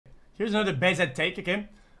Here's another basic take, okay?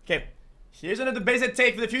 Okay, here's another basic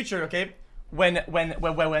take for the future, okay?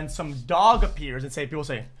 When some dog appears and people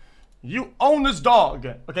say, you own this dog,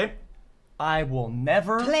 okay? I will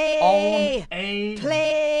never own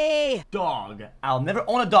a dog. I'll never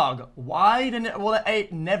own a dog. Why will I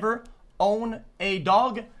never own a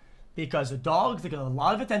dog? Because dogs, they get a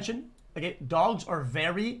lot of attention. Okay, dogs are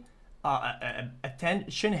very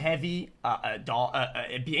attention-heavy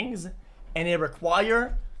beings, and they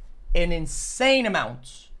require an insane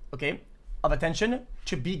amount, okay, of attention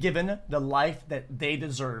to be given the life that they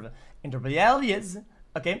deserve. And the reality is,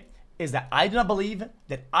 okay, is that I do not believe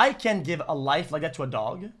that I can give a life like that to a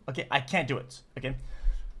dog. Okay, I can't do it. Okay,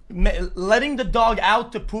 letting the dog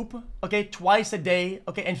out to poop, okay, twice a day,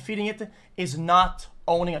 okay, and feeding it is not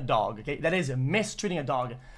owning a dog. Okay, that is mistreating a dog.